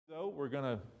We're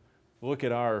going to look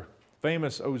at our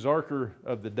famous Ozarker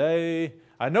of the day.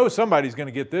 I know somebody's going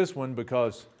to get this one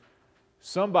because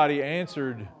somebody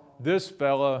answered this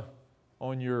fella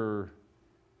on your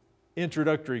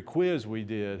introductory quiz we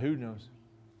did. Who knows?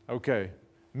 Okay.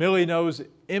 Millie knows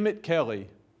Emmett Kelly.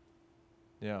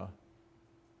 Yeah.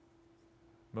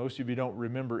 Most of you don't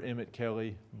remember Emmett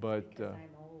Kelly, but I'm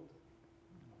old.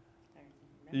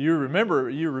 you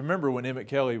remember when Emmett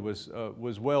Kelly was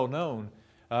well known.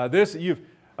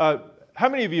 How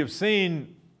many of you have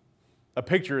seen a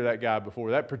picture of that guy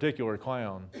before? That particular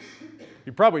clown.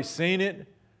 You've probably seen it.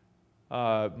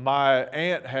 My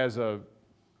aunt has a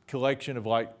collection of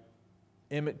like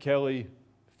Emmett Kelly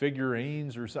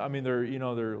figurines or something. I mean,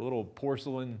 they're little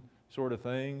porcelain sort of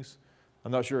things.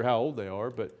 I'm not sure how old they are,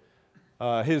 but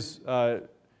his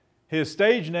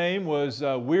stage name was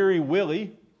Weary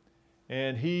Willie,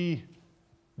 and he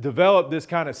developed this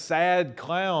kind of sad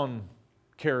clown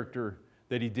character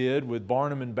that he did with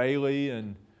Barnum and Bailey,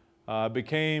 and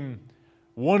became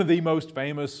one of the most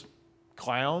famous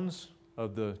clowns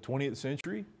of the 20th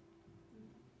century.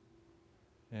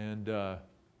 And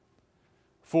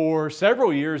for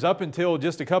several years, up until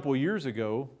just a couple of years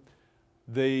ago,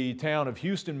 the town of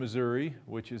Houston, Missouri,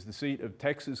 which is the seat of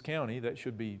Texas County, that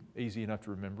should be easy enough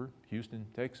to remember, Houston,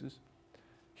 Texas.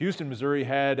 Houston, Missouri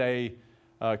had an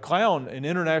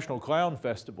international clown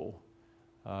festival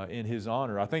in his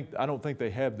honor. I don't think they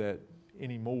have that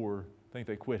anymore. I think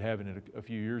they quit having it a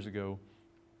few years ago.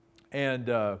 And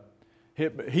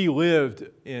he lived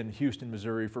in Houston,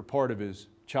 Missouri for part of his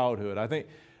childhood. I think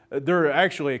there are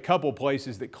actually a couple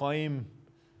places that claim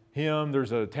him.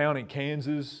 There's a town in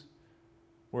Kansas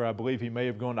where I believe he may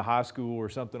have gone to high school or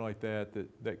something like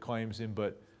that claims him.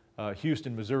 But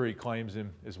Houston, Missouri claims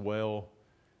him as well.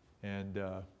 And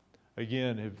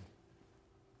again,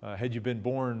 had you been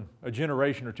born a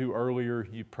generation or two earlier,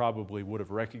 you probably would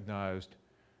have recognized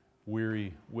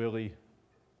Weary Willie,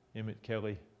 Emmett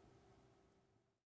Kelly.